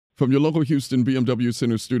From your local Houston BMW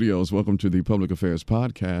Center studios, welcome to the Public Affairs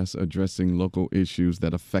Podcast, addressing local issues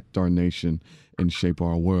that affect our nation and shape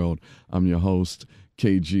our world. I'm your host,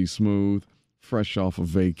 KG Smooth, fresh off of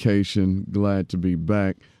vacation. Glad to be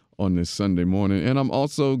back on this Sunday morning. And I'm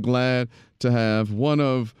also glad to have one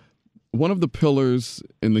of the pillars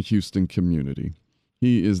in the Houston community.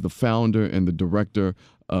 He is the founder and the director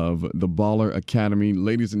of the Baller Academy.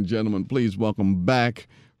 Ladies and gentlemen, please welcome back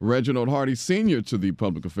Reginald Hardy Sr. to the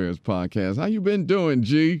Public Affairs Podcast. How you been doing,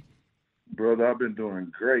 G? Brother, I've been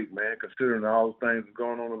doing great, man, considering all the things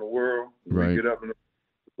going on in the world. Right. We get up and it's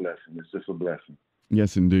a blessing. It's just a blessing.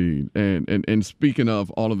 Yes, indeed. And speaking of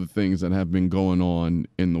all of the things that have been going on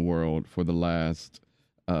in the world for the last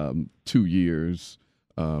 2 years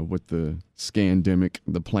with the scandemic,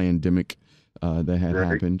 the plandemic that had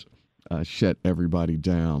happened, shut everybody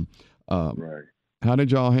down. Right. How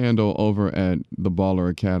did y'all handle over at the Baller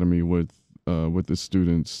Academy with the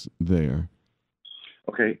students there?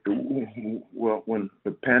 Okay. Well, when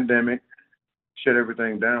the pandemic shut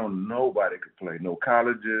everything down, nobody could play. No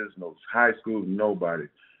colleges, no high schools, nobody.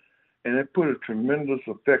 And it put a tremendous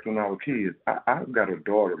effect on our kids. I've got a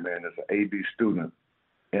daughter, man, that's an AB student.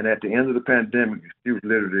 And at the end of the pandemic, she was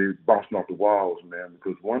literally bouncing off the walls, man,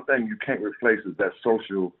 because one thing you can't replace is that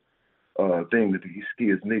social thing that these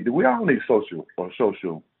kids need. We all need social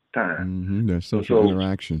time. Mm-hmm. There's social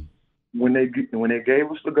interaction. When they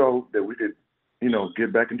gave us the go that we could,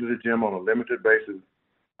 get back into the gym on a limited basis,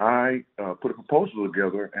 I put a proposal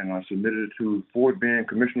together and I submitted it to Fort Bend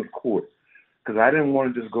Commissioner's Court because I didn't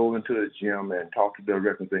want to just go into the gym and talk to the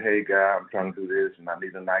director and say, hey, guy, I'm trying to do this and I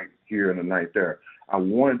need a night here and a night there. I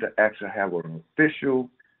wanted to actually have an official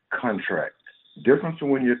contract. Difference from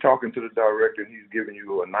when you're talking to the director and he's giving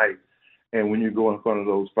you a night and when you go in front of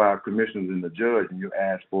those 5 commissioners and the judge and you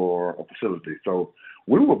ask for a facility. So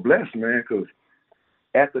we were blessed, man, because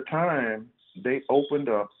at the time they opened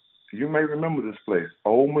up, you may remember this place,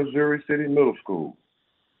 Old Missouri City Middle School.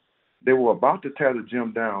 They were about to tear the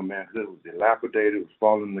gym down, man, because it was dilapidated, it was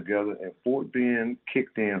falling together, and Fort Bend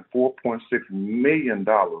kicked in $4.6 million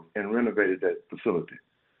and renovated that facility.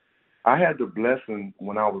 I had the blessing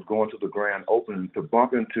when I was going to the grand opening to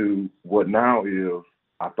bump into what now is,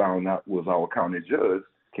 I found out was our county judge,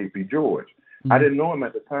 KP George. Mm-hmm. I didn't know him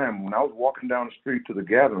at the time. When I was walking down the street to the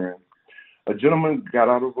gathering, a gentleman got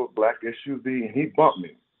out of a black SUV and he bumped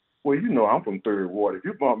me. Well, I'm from Third Ward. If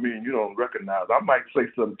you bump me and you don't recognize, I might say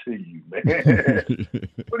something to you, man.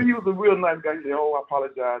 But he was a real nice guy. He said, I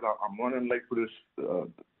apologize. I'm running late for this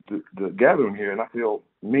the gathering here. And I said,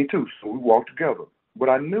 me too. So we walked together. But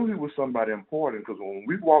I knew he was somebody important because when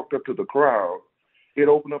we walked up to the crowd, it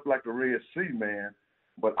opened up like the Red Sea, man.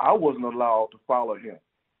 But I wasn't allowed to follow him.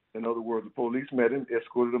 In other words, the police met him,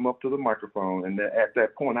 escorted him up to the microphone. And then at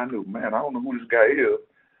that point, I knew, man, I don't know who this guy is.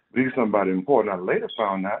 But he's somebody important. I later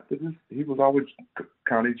found out that he was always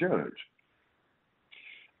county judge.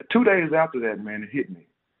 2 days after that, man, it hit me.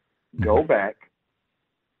 Go back,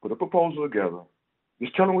 put a proposal together.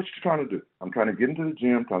 Just tell them what you're trying to do. I'm trying to get into the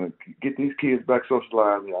gym, trying to get these kids back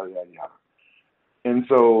socialized, yada, yada, yada. And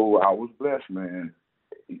so I was blessed, man.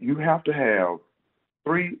 You have to have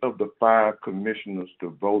 3 of the 5 commissioners to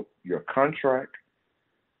vote your contract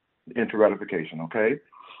into ratification, okay?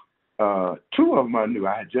 2 of them I knew.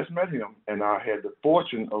 I had just met him, and I had the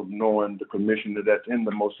fortune of knowing the commissioner that's in the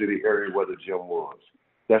Mo City area where the gym was.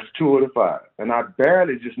 That's 2 of the 5. And I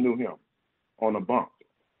barely just knew him on a bump.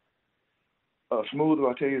 Smooth,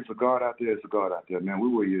 I tell you, it's a God out there. It's a God out there, man. We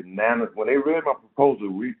were unanimous. When they read my proposal,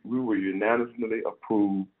 we were unanimously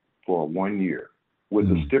approved for 1 year with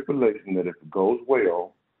the stipulation that if it goes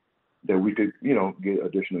well, that we could, get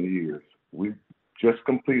additional years. We just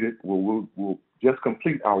completed, we'll just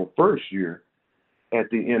complete our first year at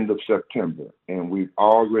the end of September. And we've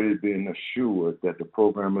already been assured that the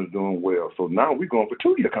program is doing well. So now we're going for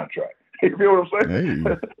 2-year contract. You feel what I'm saying?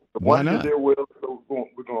 Hey, why not? They're well, so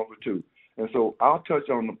we're going for 2. And so I'll touch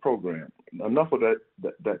on the program. Enough of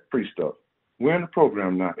that pre-stuff. We're in the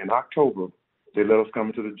program now. In October, they let us come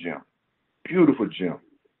into the gym. Beautiful gym.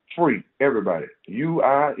 Free, everybody. You,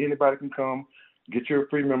 I, anybody can come. Get your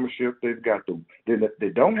free membership. They've got they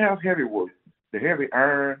don't have heavy work. The heavy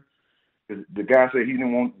iron, the guy said he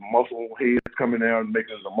didn't want muscle heads coming down and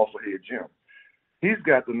making it a muscle head gym. He's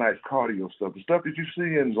got the nice cardio stuff. The stuff that you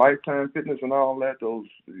see in Lifetime Fitness and all that, those,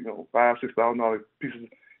 $5,000-$6,000 pieces,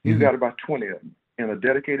 he's got about 20 of them in a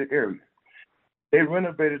dedicated area. They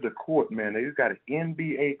renovated the court, man. They've got an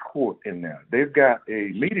NBA court in there. They've got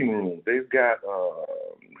a meeting room. They've got,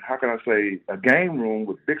 a game room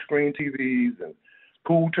with big screen TVs and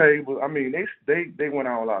pool tables. I mean, they went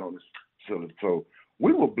all out on this facility. So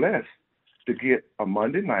we were blessed to get a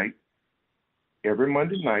Monday night, every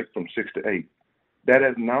Monday night from 6 to 8. That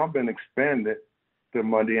has now been expanded to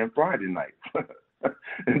Monday and Friday nights.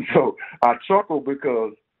 And so I chuckle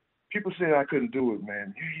because people say I couldn't do it,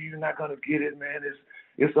 man. You're not going to get it, man.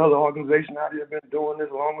 It's other organizations out here been doing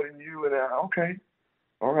this longer than you. And okay,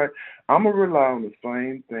 all right. I'm going to rely on the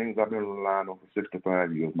same things I've been relying on for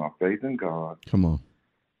 65 years, my faith in God. Come on.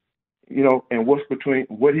 You know, and what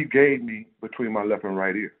he gave me between my left and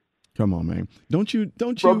right ear. Come on, man. Don't you?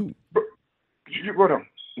 Hold on.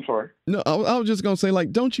 I'm sorry. No, I was just going to say,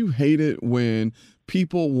 like, don't you hate it when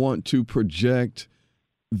people want to project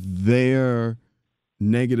their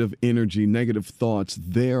negative energy, negative thoughts,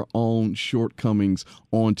 their own shortcomings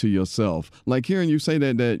onto yourself? Like hearing you say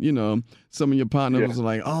that, you know, some of your partners are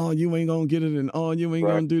like, oh, you ain't going to get it, and oh, you ain't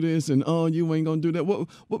going to do this, and oh, you ain't going to do that.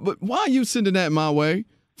 But why are you sending that my way?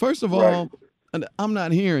 First of all, I'm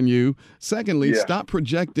not hearing you. Secondly, stop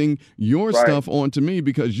projecting your stuff onto me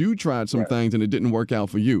because you tried some things and it didn't work out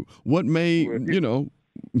for you. What may, work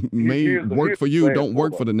for you don't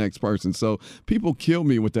work for the next person. So people kill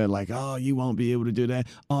me with that, like, oh, you won't be able to do that.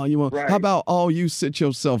 Oh, you won't. How about, oh, you sit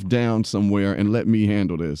yourself down somewhere and let me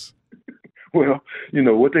handle this? Well, you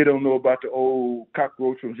know, what they don't know about the old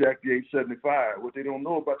cockroach from Jackie 875, what they don't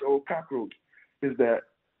know about the old cockroach is that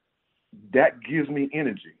gives me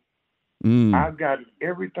energy. I've got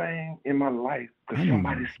everything in my life because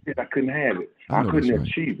somebody said I couldn't have it. I couldn't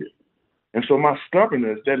achieve it. And so my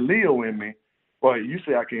stubbornness, that Leo in me, well, you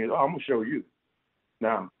say I can't, I'm going to show you.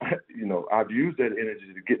 Now, you know, I've used that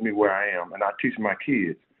energy to get me where I am, and I teach my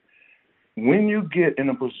kids. When you get in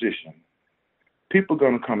a position, people are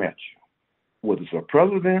going to come at you. Whether it's a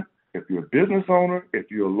president, if you're a business owner,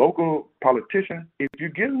 if you're a local politician, if you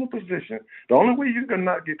get in a position, the only way you're going to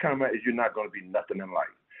not get come at is you're not going to be nothing in life.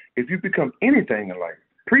 If you become anything in life,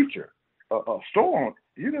 preacher, a store,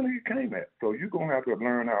 you're going to get came at. So you're going to have to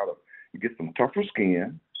learn how to get some tougher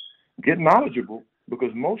skin, get knowledgeable,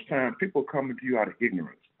 because most times people come to you out of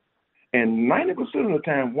ignorance. And 90% of the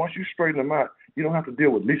time, once you straighten them out, you don't have to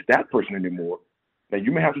deal with at least that person anymore. Now,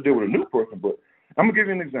 you may have to deal with a new person, but I'm going to give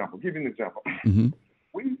you an example. Mm-hmm.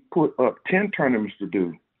 We put up 10 tournaments to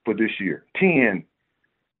do for this year. 10.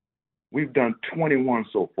 We've done 21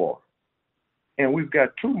 so far. And we've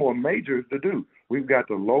got 2 more majors to do. We've got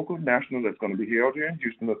the local national that's going to be held here in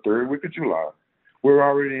Houston the 3rd week of July. We're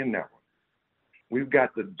already in that one. We've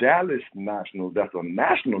got the Dallas Nationals. That's a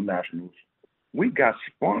nationals. We got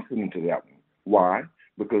sponsored into that one. Why?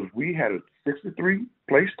 Because we had a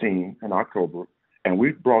 63-place team in October, and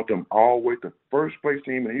we brought them all the way to first-place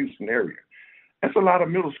team in the Houston area. That's a lot of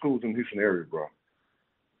middle schools in the Houston area, bro.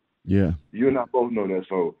 Yeah. You and I both know that.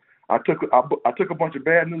 So I took a bunch of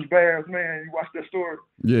Bad News Bears, man. You watch that story?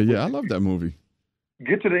 Yeah, I love that movie.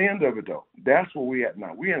 Get to the end of it, though. That's where we at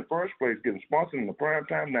now. We in first place getting sponsored in the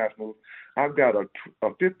Primetime Nationals. I've got a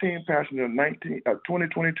 15-passenger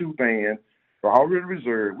 2022 van already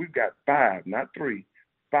reserved. We've got 5, not 3,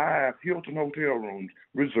 5 Hilton hotel rooms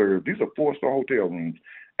reserved. These are 4-star hotel rooms.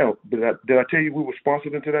 Oh, did I tell you we were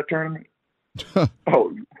sponsored into that tournament?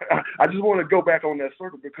 Oh, I just want to go back on that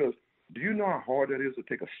circle because do you know how hard that is to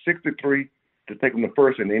take a 63 to take them to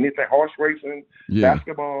first in anything, horse racing,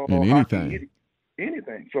 basketball, and hockey,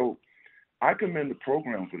 anything. So I commend the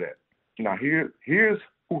program for that. Now here's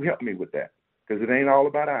who helped me with that, because it ain't all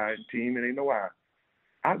about team. It ain't no I.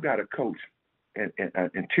 I've got a coach, and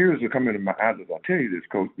tears are coming in my eyes as I tell you this,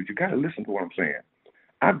 coach. But you got to listen to what I'm saying.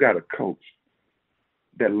 I've got a coach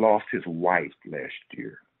that lost his wife last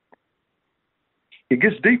year. It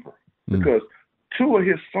gets deeper because 2 of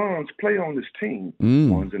his sons play on this team.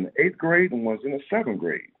 One's in the 8th grade and one's in the 7th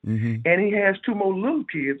grade. Mm-hmm. And he has 2 more little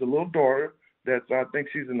kids, a little daughter that's, I think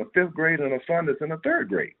she's in the 5th grade, and a son that's in the 3rd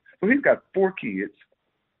grade. So he's got 4 kids,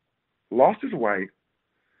 lost his wife.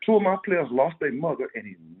 2 of my players lost their mother, and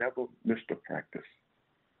he never missed a practice.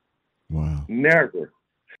 Wow. Never.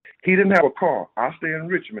 He didn't have a car. I stay in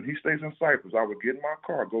Richmond. He stays in Cypress. I would get in my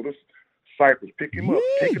car, go to Cypress, pick him up,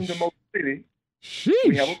 take him to Motor City. Sheesh.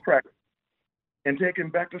 We have a practice and take him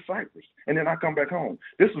back to Cyprus. And then I come back home.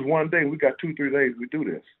 This is one day. We got 2-3 days we do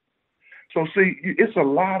this. So, see, it's a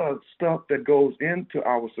lot of stuff that goes into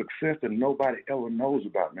our success that nobody ever knows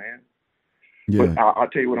about, man. Yeah. But I'll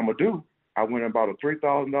tell you what I'm going to do. I went and bought a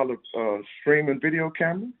 $3,000 streaming video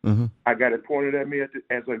camera. Mm-hmm. I got it pointed at me as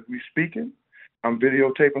we speaking. I'm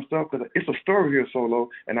videotaping stuff because it's a story here, Solo.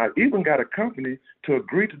 And I even got a company to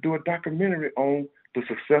agree to do a documentary on the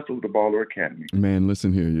success of the Baller Academy. Man,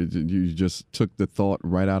 listen here. You just took the thought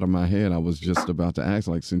right out of my head. I was just about to ask,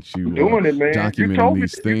 like, since you doing it, man. documenting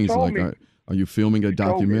these things, like, are you filming a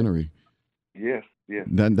documentary? Yes. Yeah.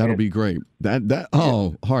 That'll be great.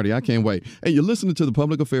 Hardy, I can't wait. Hey, you're listening to the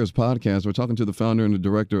Public Affairs Podcast. We're talking to the founder and the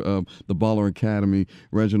director of the Baller Academy,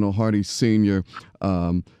 Reginald Hardy Sr.,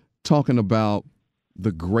 talking about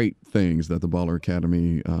the great things that the Baller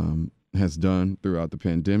Academy has done throughout the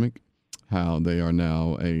pandemic, how they are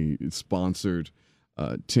now a sponsored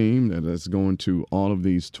team that is going to all of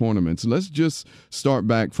these tournaments. Let's just start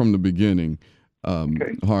back from the beginning,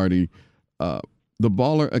 Hardy. The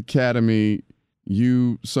Baller Academy,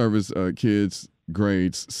 you service kids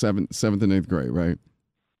grades 7th and 8th grade, right?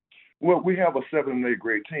 Well, we have a 7th and 8th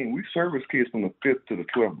grade team. We service kids from the 5th to the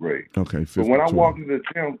 12th grade. Okay, 5th. But when I walked into the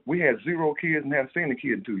gym, we had 0 kids and hadn't seen a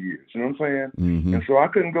kid in 2 years. You know what I'm saying? Mm-hmm. And so I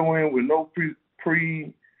couldn't go in with no pre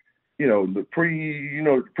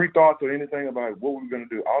thoughts or anything about what we were going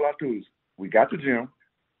to do. All I do is we got the gym.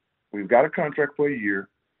 We've got a contract for a year.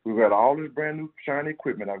 We've got all this brand new shiny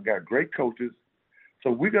equipment. I've got great coaches. So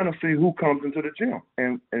we're going to see who comes into the gym.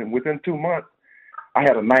 And within 2 months, I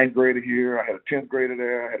had a 9th grader here. I had a 10th grader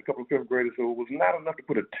there. I had a couple of 5th graders. So it was not enough to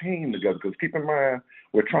put a team together because keep in mind,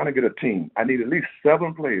 we're trying to get a team. I need at least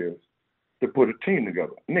 7 players to put a team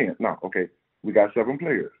together. We got 7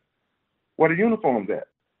 players. Where the uniforms at?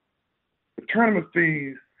 The tournament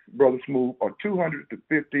fees, Brother Smooth, are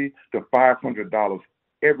 $250 to $500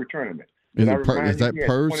 every tournament. Is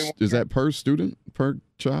that per student, per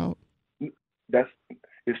child?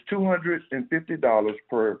 It's $250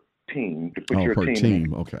 per team to put your per team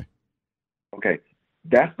in. Okay.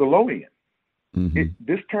 That's the low end. Mm-hmm.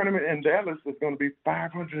 This tournament in Dallas is going to be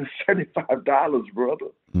 $575, brother.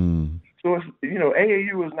 Mm. So it's,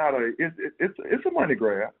 AAU is not it's a money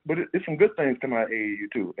grab, but it's some good things coming out of AAU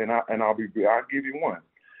too. And I'll give you one.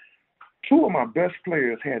 2 of my best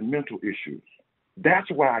players had mental issues. That's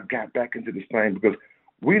why I got back into this thing, because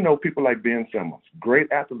we know people like Ben Simmons,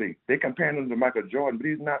 great athlete. They compare him to Michael Jordan, but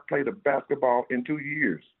he's not played a basketball in 2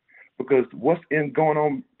 years because what's going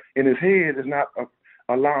on in his head is not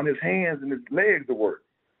allowing his hands and his legs to work.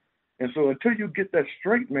 And so until you get that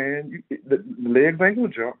straight, man, the legs ain't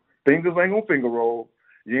going to jump. Fingers ain't going to finger roll.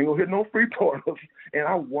 You ain't going to hit no free pointers. And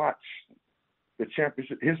I watched the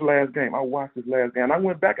championship, his last game. I watched his last game. And I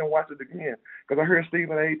went back and watched it again because I heard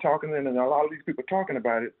Stephen A. talking and a lot of these people talking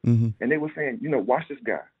about it. Mm-hmm. And they were saying, watch this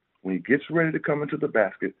guy. When he gets ready to come into the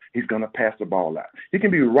basket, he's going to pass the ball out. He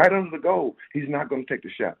can be right under the goal. He's not going to take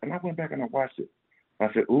the shot. And I went back and I watched it.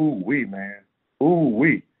 I said, ooh-wee, man.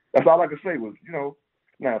 Ooh-wee. That's all I could say was,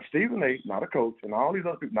 now if Stephen A., not a coach, and all these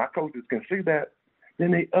other people, not coaches, can see that,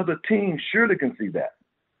 then the other team surely can see that.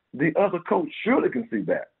 The other coach surely can see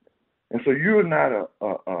that. And so you're not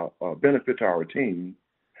a benefit to our team.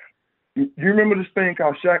 You remember this thing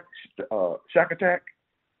called Shack Attack?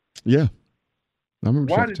 Yeah. I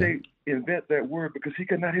remember. Why did they invent that word? Because he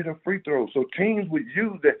could not hit a free throw. So teams would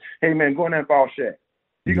use that, hey, man, go in there and foul Shaq.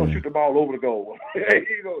 He's going to shoot the ball over the goal. Hey,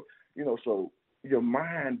 so your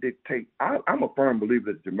mind dictates. I'm a firm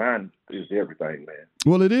believer that your mind is everything, man.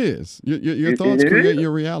 Well, it is. Your thoughts create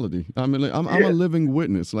your reality. I mean, I'm a living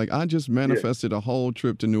witness. Like, I just manifested a whole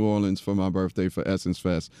trip to New Orleans for my birthday for Essence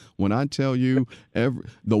Fest. When I tell you,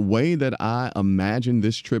 the way that I imagined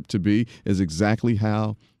this trip to be is exactly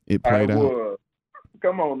how it played out.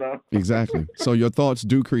 Come on now. Exactly. So your thoughts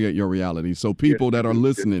do create your reality. So people that are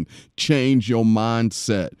listening, change your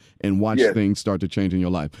mindset and watch things start to change in your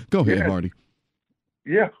life. Go ahead, Hardy.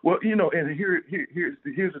 Yeah. Well, and here's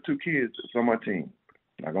the 2 kids on my team.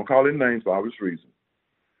 I'm not going to call their names for obvious reasons.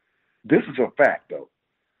 This is a fact, though.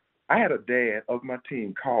 I had a dad of my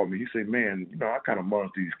team call me. He said, man, I kind of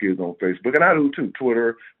monitor these kids on Facebook. And I do, too.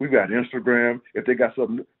 Twitter. We've got Instagram. If they got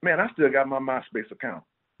something. Man, I still got my MySpace account.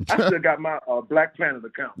 I still got my Black Planet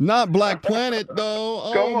account. Not Black Planet, though.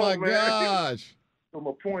 Oh, my gosh. So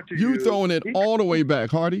my point to you throwing it all the way back,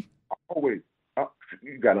 Hardy. Always.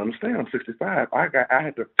 You got to understand, I'm 65. I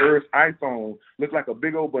had the first iPhone, looked like a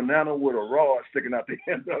big old banana with a rod sticking out the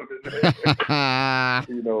end of it.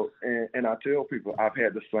 And I tell people I've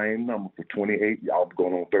had the same number for 28, y'all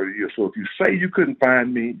going on 30 years. So if you say you couldn't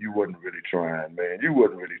find me, you wasn't really trying, man. You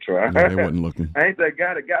wasn't really trying. No, they wasn't looking. I ain't that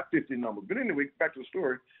guy that got 50 numbers. But anyway, back to the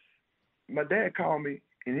story. My dad called me,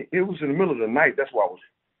 and it was in the middle of the night. That's why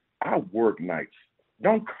I work nights.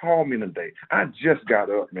 Don't call me in the day. I just got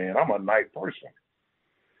up, man. I'm a night person.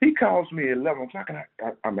 He calls me at 11 o'clock,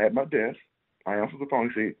 and I'm at my desk. I answer the phone.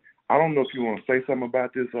 He said, I don't know if you want to say something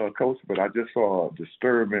about this, coach, but I just saw a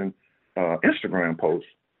disturbing Instagram post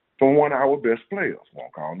from one of our best players.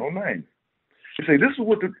 Won't call no names. He said, this is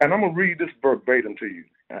what and I'm going to read this verbatim to you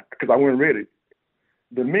because I went and read it.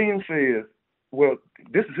 The meme says, well,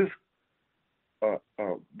 this is his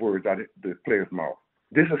words out of the player's mouth.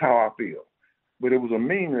 This is how I feel. but it was a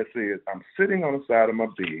meme that says, I'm sitting on the side of my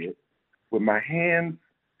bed with my head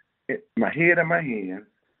in my hands,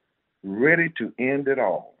 ready to end it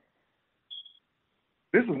all.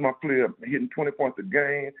 This is my player hitting 20 points a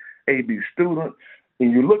game, AB student.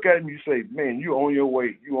 And you look at him, you say, man, you on your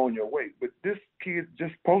way, you on your way. But this kid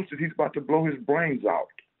just posted he's about to blow his brains out.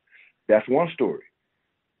 That's one story.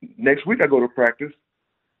 Next week I go to practice.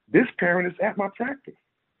 This parent is at my practice.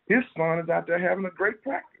 His son is out there having a great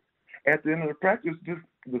practice. At the end of the practice,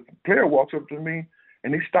 the player walks up to me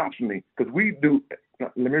and he stops me because we do.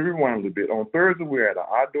 Let me rewind a little bit. On Thursday, we're at an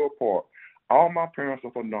outdoor park. All my parents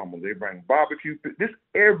are phenomenal. They bring barbecue pits. This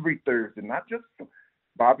every Thursday, not just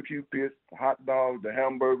barbecue pits, the hot dogs, the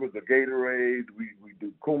hamburgers, the Gatorade. We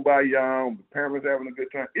do kumbaya. The parents having a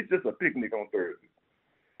good time. It's just a picnic on Thursday.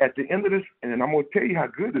 At the end of this, and I'm going to tell you how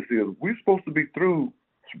good this is. We're supposed to be through,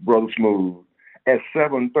 Brother Smooth, at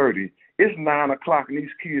 7:30. It's 9 o'clock, and these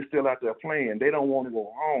kids still out there playing. They don't want to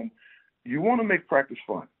go home. You want to make practice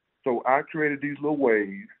fun. So I created these little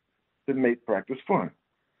ways to make practice fun.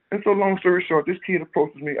 And so long story short, this kid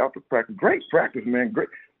approaches me after practice. Great practice, man. Great.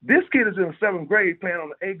 This kid is in the 7th grade playing on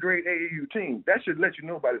the 8th grade AAU team. That should let you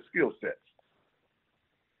know about his skill sets.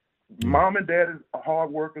 Mom and dad are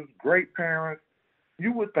hard workers, great parents.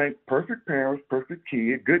 You would think perfect parents, perfect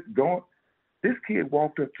kid, good going. This kid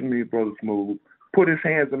walked up to me, Brother Smooth, put his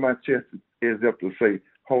hands in my chest as if to say,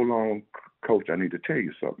 hold on, coach, I need to tell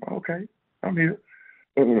you something. Okay, I'm here.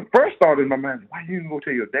 And the first thought in my mind, why you go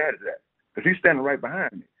tell your dad that? Because he's standing right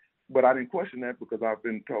behind me. But I didn't question that because I've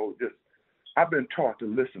been taught to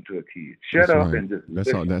listen to a kid. Shut That's up right. and just That's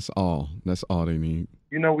listen. all. That's all. That's all they need.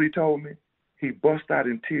 You know what he told me? He bust out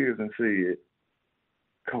in tears and said,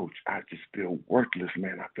 Coach, I just feel worthless,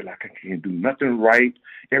 man. I feel like I can't do nothing right.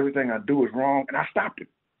 Everything I do is wrong. And I stopped him.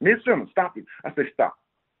 Mid-sentence, stop him. I said, stop.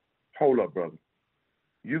 Hold up, brother.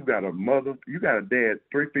 You've got a mother. You got a dad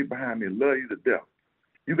 3 feet behind me, love you to death.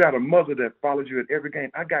 You got a mother that follows you at every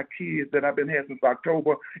game. I got kids that I've been here since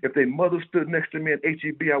October. If their mother stood next to me at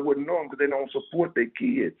HEB, I wouldn't know them because they don't support their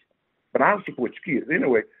kids. But I support your kids.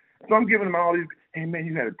 Anyway, so I'm giving them all these, hey, man,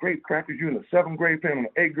 you had a great practice. You're in the 7th grade playing on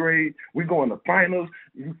the 8th grade. We go in the finals.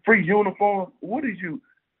 Free uniform. What did you?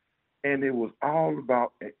 And it was all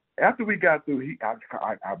about, after we got through,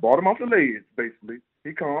 I brought him off the ledge, basically.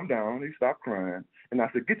 He calmed down. He stopped crying. And I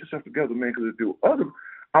said, get yourself together, man, because if there were other,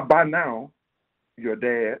 by now, your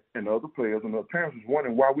dad and the other players and the other parents was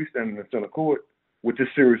wondering why we standing in the center court with this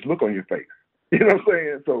serious look on your face. You know what I'm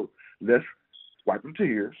saying? So let's wipe the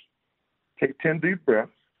tears, take 10 deep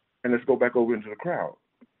breaths, and let's go back over into the crowd.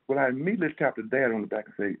 Well, I immediately tapped the dad on the back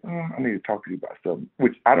and say, I need to talk to you about something,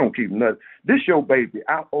 which I don't keep nothing. This your baby.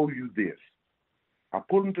 I owe you this. I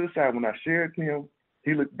pulled him to the side. When I shared to him,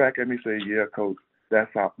 he looked back at me and said, yeah, coach,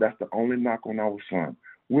 that's the only knock on our son.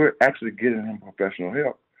 We're actually getting him professional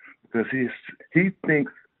help because he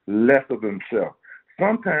thinks less of himself.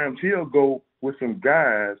 Sometimes he'll go with some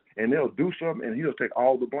guys and they'll do something and he'll take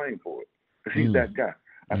all the blame for it because he's that guy.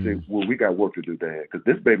 I said, well, we got work to do, Dad, because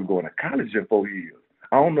this baby going to college in 4 years.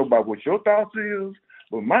 I don't know about what your thoughts is,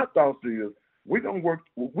 but my thoughts is we don't want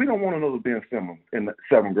another Ben Simmons in the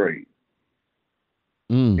 7th grade.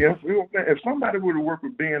 Yes, if somebody were to work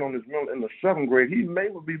with Ben on his middle in the 7th grade, he may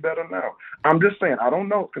would be better now. I'm just saying, I don't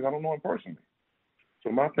know because I don't know him personally.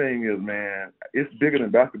 So my thing is, man, it's bigger than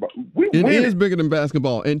basketball. It is bigger than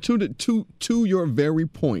basketball. And to your very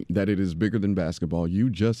point that it is bigger than basketball, you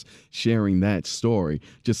just sharing that story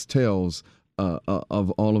just tells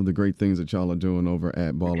of all of the great things that y'all are doing over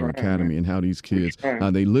at Baller Academy and how these kids,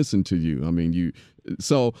 they listen to you. I mean,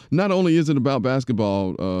 so not only is it about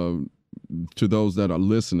basketball to those that are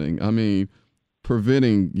listening, I mean,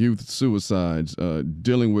 preventing youth suicides,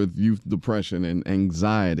 dealing with youth depression and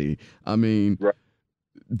anxiety. I mean,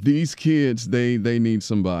 these kids, they need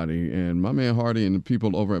somebody, and my man Hardy and the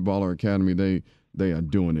people over at Baller Academy, they are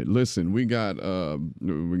doing it. Listen, we got a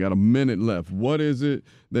minute left. What is it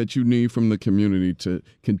that you need from the community to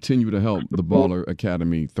continue to help the Baller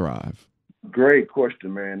Academy thrive? Great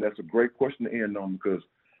question, man. That's a great question to end on because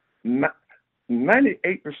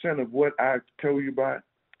 98% of what I told you about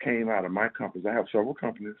came out of my companies. I have several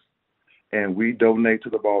companies. And we donate to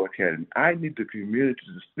the Ball Academy. I need the community.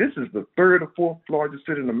 This is the 3rd or 4th largest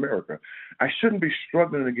city in America. I shouldn't be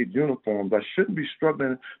struggling to get uniforms. I shouldn't be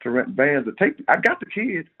struggling to rent vans. I got the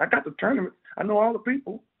kids. I got the tournament. I know all the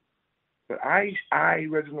people. But I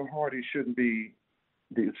Reginald Hardy, shouldn't be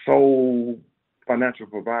the sole financial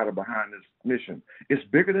provider behind this mission. It's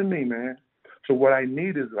bigger than me, man. So what I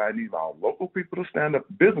need is our local people to stand up,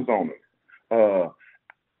 business owners.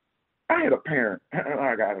 I had a parent.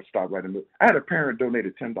 I got to stop right in the middle. I had a parent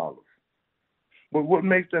donated $10. But what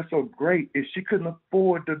makes that so great is she couldn't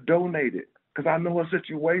afford to donate it because I know her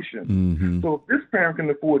situation. Mm-hmm. So if this parent can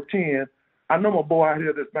afford 10, I know my boy out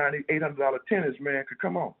here that's buying these $800 tennis, man, could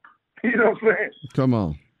come on. You know what I'm saying? Come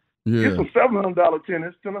on. Yeah. Get some $700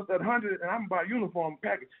 tennis, send us that 100, and I'm buy uniform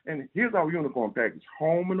package. And here's our uniform package: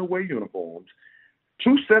 home and away uniforms,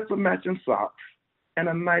 2 sets of matching socks, and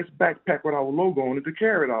a nice backpack with our logo on it to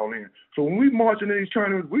carry it all in. So when we march into these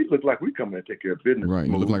tournaments, we look like we coming to take care of business. Right.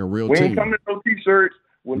 You look like a real we team. ain't coming in no T-shirts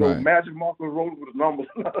with no Right. magic marker rolled with the numbers.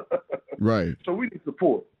 Right. So we need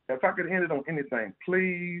support. If I could end it on anything,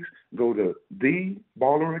 please go to The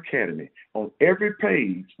Baller Academy on every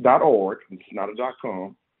page.org. It's not a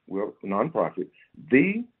 .com. We're a nonprofit.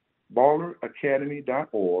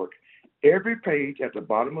 TheBallerAcademy.org. Every page at the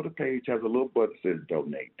bottom of the page has a little button that says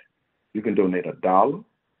donate. You can donate $1,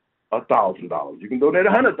 $1,000. You can donate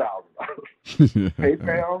 $100,000.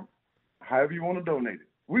 PayPal, however you want to donate it.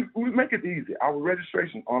 We make it easy. Our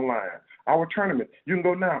registration online. Our tournament, you can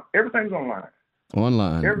go now. Everything's online.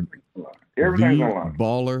 Online. Everything's online. Everything's online.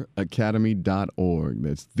 TheBallerAcademy.org.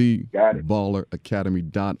 That's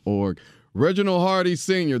TheBallerAcademy.org. Reginald Hardy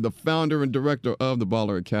Sr., the founder and director of the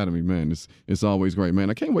Baller Academy. Man, it's always great, man.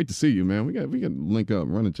 I can't wait to see you, man. We can link up,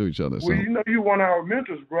 run into each other. Well, you know, you're one of our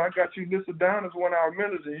mentors, bro. I got you listed down as one of our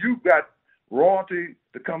mentors, and you got royalty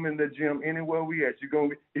to come in the gym anywhere we at.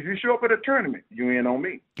 If you show up at a tournament, you in on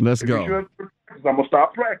me. Let's go. If you show up at practice, I'm gonna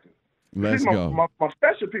start practice. Let's go. My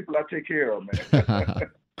special people I take care of, man.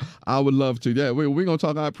 I would love to. Yeah, we're going to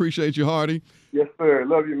talk. I appreciate you, Hardy. Yes, sir.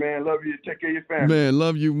 Love you, man. Love you. Take care of your family. Man,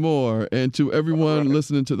 love you more. And to everyone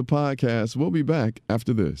listening to the podcast, we'll be back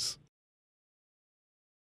after this.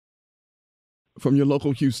 From your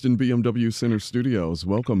local Houston BMW Center studios,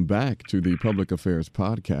 welcome back to the Public Affairs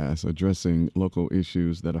Podcast, addressing local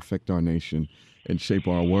issues that affect our nation and shape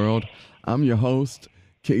our world. I'm your host,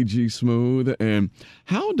 KG Smooth. And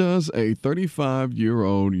how does a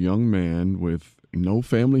 35-year-old young man with no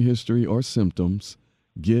family history or symptoms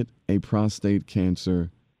get a prostate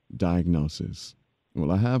cancer diagnosis?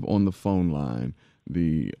 Well, I have on the phone line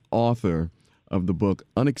the author of the book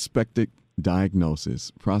Unexpected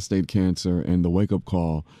Diagnosis, Prostate Cancer and the Wake-Up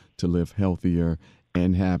Call to Live Healthier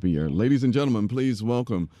and Happier. Ladies and gentlemen, please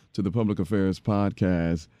welcome to the Public Affairs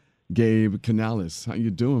Podcast, Gabe Canales. How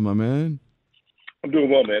you doing, my man? I'm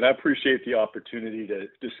doing well, man. I appreciate the opportunity to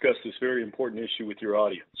discuss this very important issue with your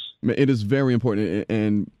audience. It is very important.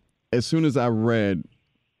 And as soon as I read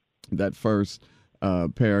that first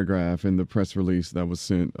paragraph in the press release that was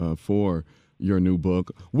sent for your new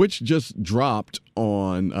book, which just dropped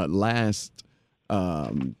on last,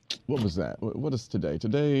 what was that? What is today?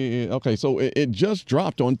 Okay, so it just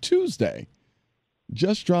dropped on Tuesday.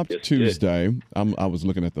 Just dropped Tuesday. I was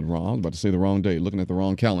looking at the wrong date, looking at the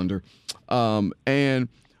wrong calendar. And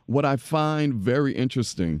what I find very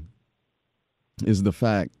interesting is the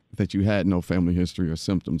fact that you had no family history or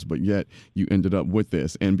symptoms, but yet you ended up with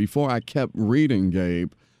this. And before I kept reading,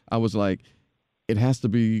 Gabe, I was like, it has to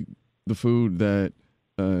be the food that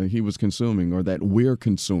he was consuming or that we're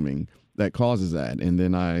consuming that causes that. And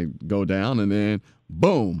then I go down and then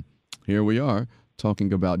boom, here we are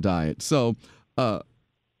talking about diet. So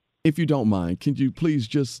if you don't mind, can you please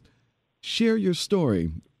just share your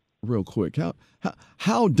story real quick?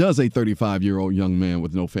 How does a 35-year-old young man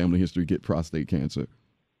with no family history get prostate cancer?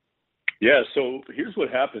 Yeah, so here's what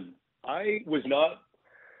happened. I did not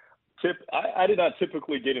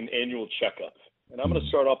typically get an annual checkup. And I'm going to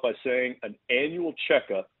start off by saying an annual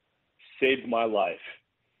checkup saved my life.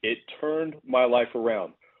 It turned my life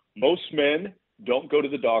around. Most men don't go to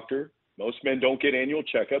the doctor. Most men don't get annual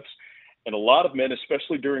checkups. And a lot of men,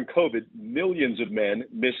 especially during COVID, millions of men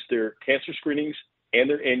missed their cancer screenings and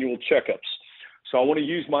their annual checkups. So I want to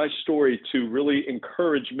use my story to really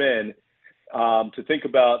encourage men to think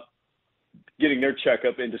about getting their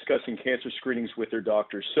checkup and discussing cancer screenings with their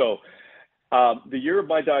doctors. So the year of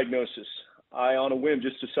my diagnosis, I, on a whim,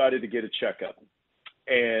 just decided to get a checkup.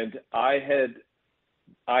 And I had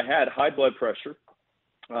high blood pressure.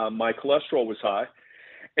 My cholesterol was high.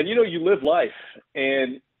 And, you live life.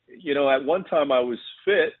 And, at one time I was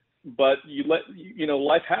fit, but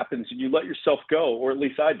life happens and you let yourself go, or at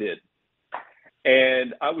least I did.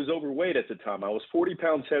 And I was overweight at the time. I was 40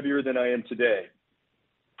 pounds heavier than I am today.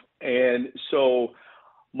 And so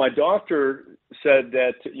my doctor said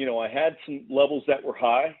that, I had some levels that were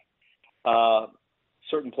high,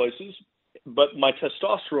 certain places, but my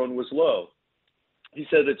testosterone was low. He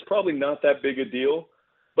said it's probably not that big a deal,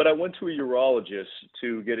 but I went to a urologist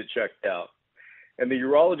to get it checked out. And the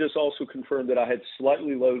urologist also confirmed that I had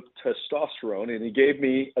slightly low testosterone, and he gave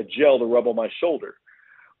me a gel to rub on my shoulder.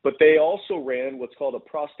 but they also ran what's called a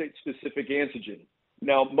prostate-specific antigen.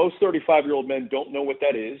 Now, most 35-year-old men don't know what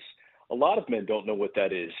that is. A lot of men don't know what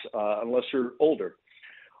that is, unless you're older.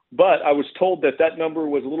 But I was told that that number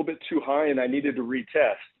was a little bit too high and I needed to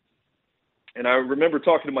retest. And I remember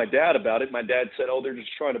talking to my dad about it. My dad said, "Oh, they're just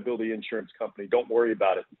trying to build the insurance company. Don't worry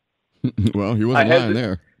about it." Well, he wasn't lying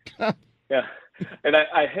there. Yeah. And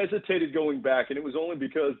I hesitated going back, and it was only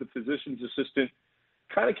because the physician's assistant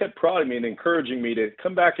kind of kept prodding me and encouraging me to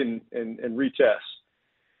come back and retest.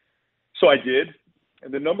 So I did,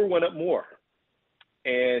 and the number went up more.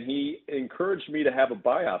 And he encouraged me to have a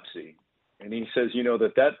biopsy. And he says, you know,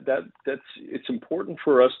 that's it's important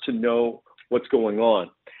for us to know what's going on.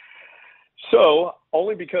 So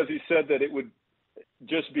only because he said that it would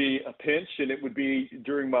just be a pinch and it would be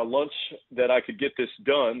during my lunch that I could get this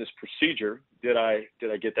done, this procedure, did I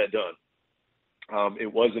get that done.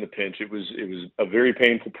 It wasn't a pinch. It was a very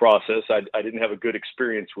painful process. I didn't have a good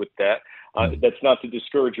experience with that. That's not to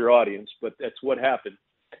discourage your audience, but that's what happened.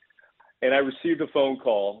 And I received a phone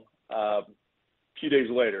call a few days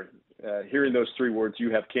later, hearing those three words, "You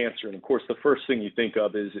have cancer." And of course, the first thing you think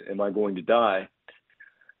of is, am I going to die?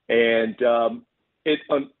 And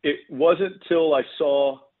it wasn't till I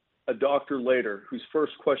saw a doctor later whose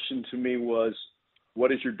first question to me was,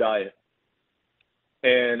 "What is your diet?"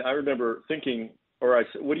 And I remember thinking, or I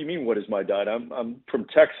said, "What do you mean, what is my diet? I'm from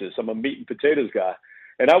Texas. I'm a meat and potatoes guy."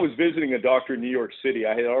 And I was visiting a doctor in New York City.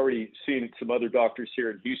 I had already seen some other doctors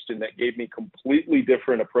here in Houston that gave me completely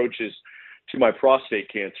different approaches to my prostate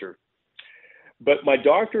cancer. But my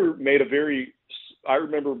doctor made I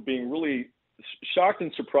remember being really shocked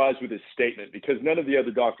and surprised with his statement, because none of the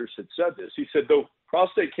other doctors had said this. He said, though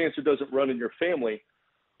prostate cancer doesn't run in your family,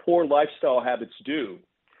 poor lifestyle habits do.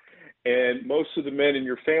 And most of the men in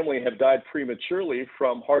your family have died prematurely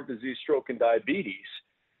from heart disease, stroke, and diabetes,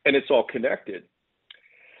 and it's all connected.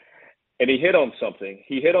 And he hit on something.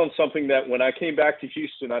 He hit on something that when I came back to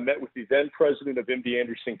Houston, I met with the then president of MD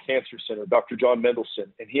Anderson Cancer Center, Dr. John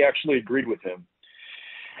Mendelson, and he actually agreed with him.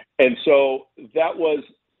 And so that was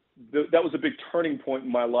a big turning point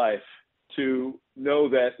in my life, to know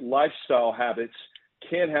that lifestyle habits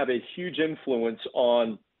can have a huge influence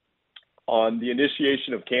on the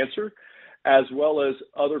initiation of cancer, as well as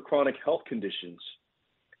other chronic health conditions.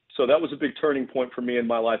 So that was a big turning point for me in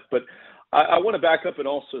my life. But I want to back up and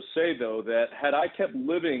also say, though, that had I kept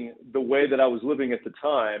living the way that I was living at the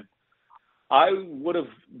time, I would have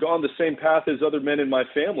gone the same path as other men in my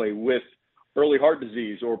family with early heart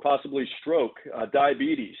disease or possibly stroke,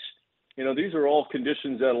 diabetes. You know, these are all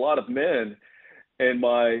conditions that a lot of men in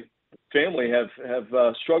my family have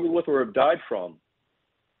struggled with or have died from.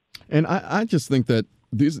 And I just think that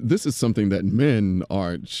this is something that men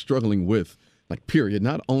are struggling with, like, period,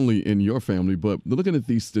 not only in your family, but looking at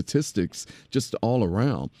these statistics just all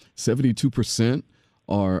around. 72%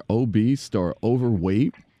 are obese or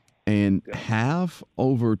overweight, and half,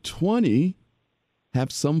 over 20,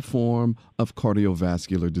 have some form of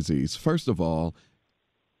cardiovascular disease. First of all,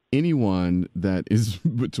 anyone that is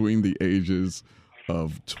between the ages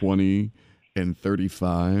of 20 and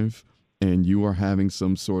 35 and you are having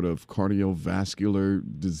some sort of cardiovascular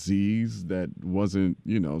disease that wasn't,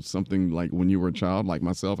 something like when you were a child, like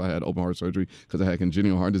myself, I had open heart surgery because I had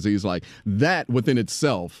congenital heart disease. Like, that within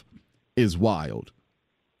itself is wild.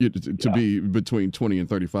 To be between 20 and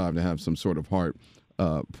 35 to have some sort of heart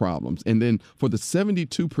problems. And then for the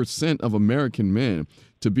 72% of American men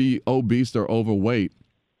to be obese or overweight,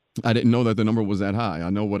 I didn't know that the number was that high.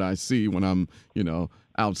 I know what I see when I'm,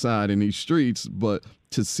 outside in these streets, but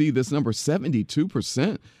to see this number,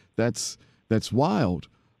 72%, that's wild.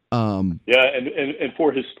 And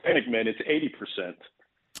for Hispanic men, it's 80%.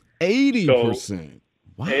 80%. So,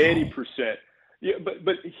 wow. 80%. Yeah,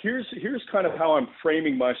 but here's kind of how I'm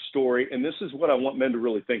framing my story, and this is what I want men to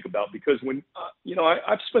really think about, because when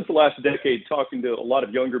I've spent the last decade talking to a lot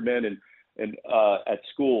of younger men and at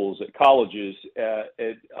schools, at colleges,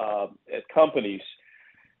 at companies.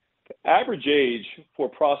 Average age for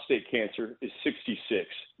prostate cancer is 66,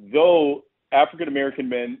 though African American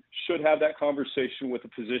men should have that conversation with a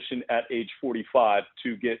physician at age 45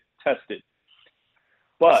 to get tested.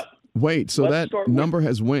 But wait, so that number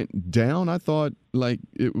has went down? I thought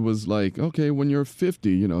it was okay, when you're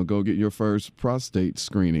 50, go get your first prostate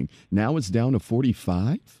screening. Now it's down to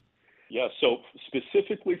 45? Yeah, so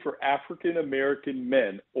specifically for African American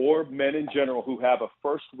men or men in general who have a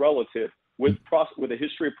first relative with a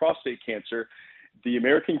history of prostate cancer, the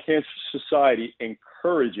American Cancer Society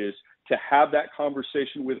encourages to have that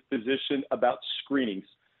conversation with a physician about screenings,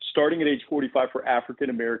 starting at age 45 for African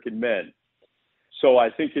American men. So I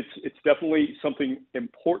think it's definitely something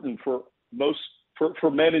important for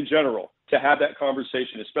for men in general to have that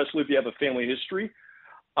conversation, especially if you have a family history.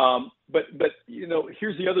 But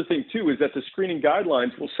here's the other thing too, is that the screening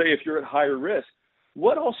guidelines will say if you're at higher risk.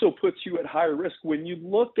 What also puts you at higher risk when you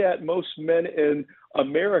look at most men in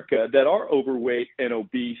America that are overweight and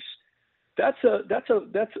obese?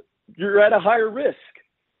 You're at a higher risk.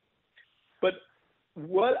 But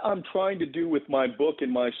what I'm trying to do with my book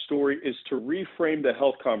and my story is to reframe the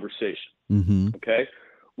health conversation. Mm-hmm. Okay.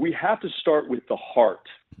 We have to start with the heart.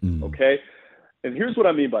 Mm-hmm. Okay. And here's what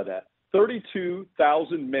I mean by that.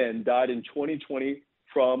 32,000 men died in 2020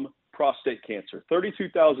 from prostate cancer.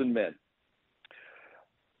 32,000 men.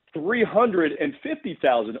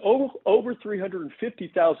 350,000, over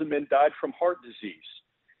 350,000 men died from heart disease.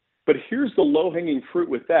 But here's the low-hanging fruit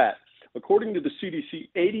with that. According to the CDC,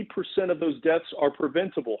 80% of those deaths are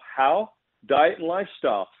preventable. How? Diet and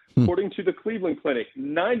lifestyle. According to the Cleveland Clinic,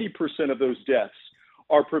 90% of those deaths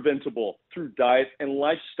are preventable through diet and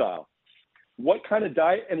lifestyle. What kind of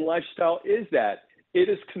diet and lifestyle is that? It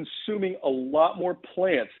is consuming a lot more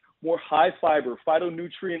plants, more high fiber,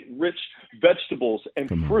 phytonutrient-rich vegetables and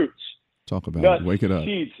fruits. Talk about nuts, it. Wake it up.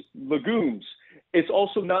 Seeds, legumes. It's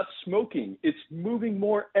also not smoking. It's moving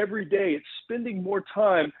more every day. It's spending more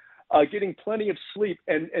time getting plenty of sleep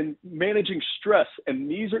and managing stress. And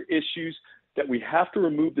these are issues that we have to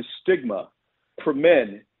remove the stigma for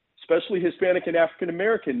men, especially Hispanic and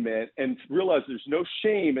African-American men, and realize there's no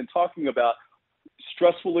shame in talking about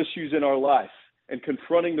stressful issues in our life and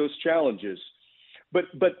confronting those challenges. But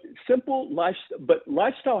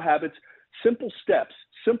lifestyle habits, simple steps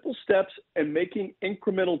and making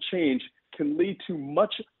incremental change can lead to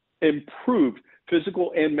much improved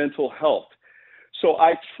physical and mental health. So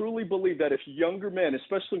I truly believe that if younger men,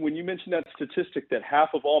 especially when you mentioned that statistic that half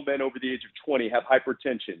of all men over the age of 20 have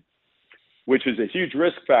hypertension, which is a huge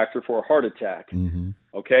risk factor for a heart attack,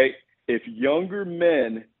 okay? If younger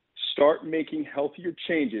men start making healthier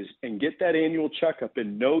changes and get that annual checkup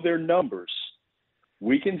and know their numbers,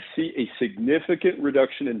 we can see a significant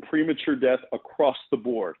reduction in premature death across the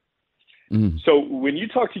board. So when you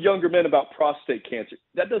talk to younger men about prostate cancer,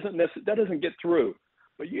 that doesn't get through.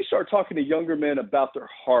 But you start talking to younger men about their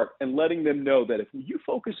heart and letting them know that if you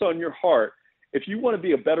focus on your heart, if you want to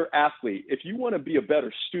be a better athlete, if you want to be a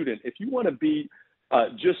better student, if you want to be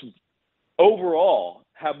just overall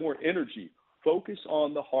have more energy, focus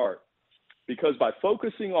on the heart. Because by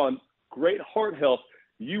focusing on great heart health,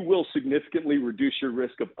 you will significantly reduce your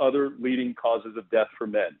risk of other leading causes of death for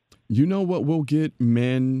men. You know what will get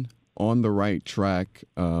men on the right track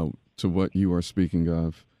to what you are speaking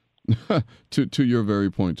of? to your very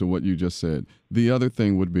point, to what you just said. The other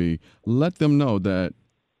thing would be, let them know that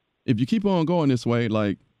if you keep on going this way,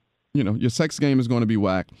 like, your sex game is going to be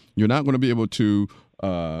whack. You're not going to be able to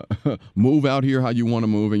move out here how you want to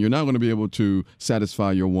move, and you're not going to be able to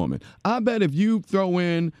satisfy your woman. I bet if you throw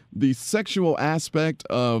in the sexual aspect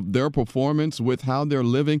of their performance with how they're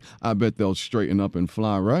living, I bet they'll straighten up and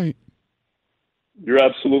fly, right? You're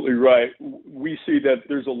absolutely right. We see that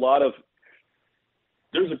there's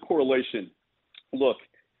a correlation. Look,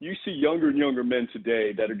 you see younger and younger men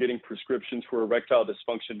today that are getting prescriptions for erectile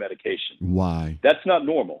dysfunction medication. Why? That's not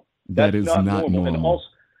normal. That is not normal.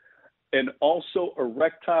 And also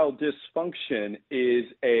erectile dysfunction is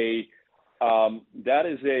a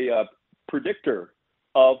predictor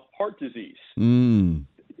of heart disease.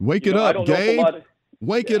 Wake it up, Gabe.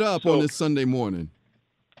 Wake it up on this Sunday morning.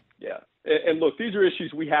 Yeah. And look, these are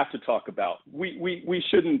issues we have to talk about. We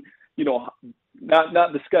shouldn't,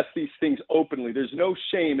 not discuss these things openly. There's no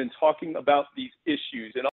shame in talking about these issues. And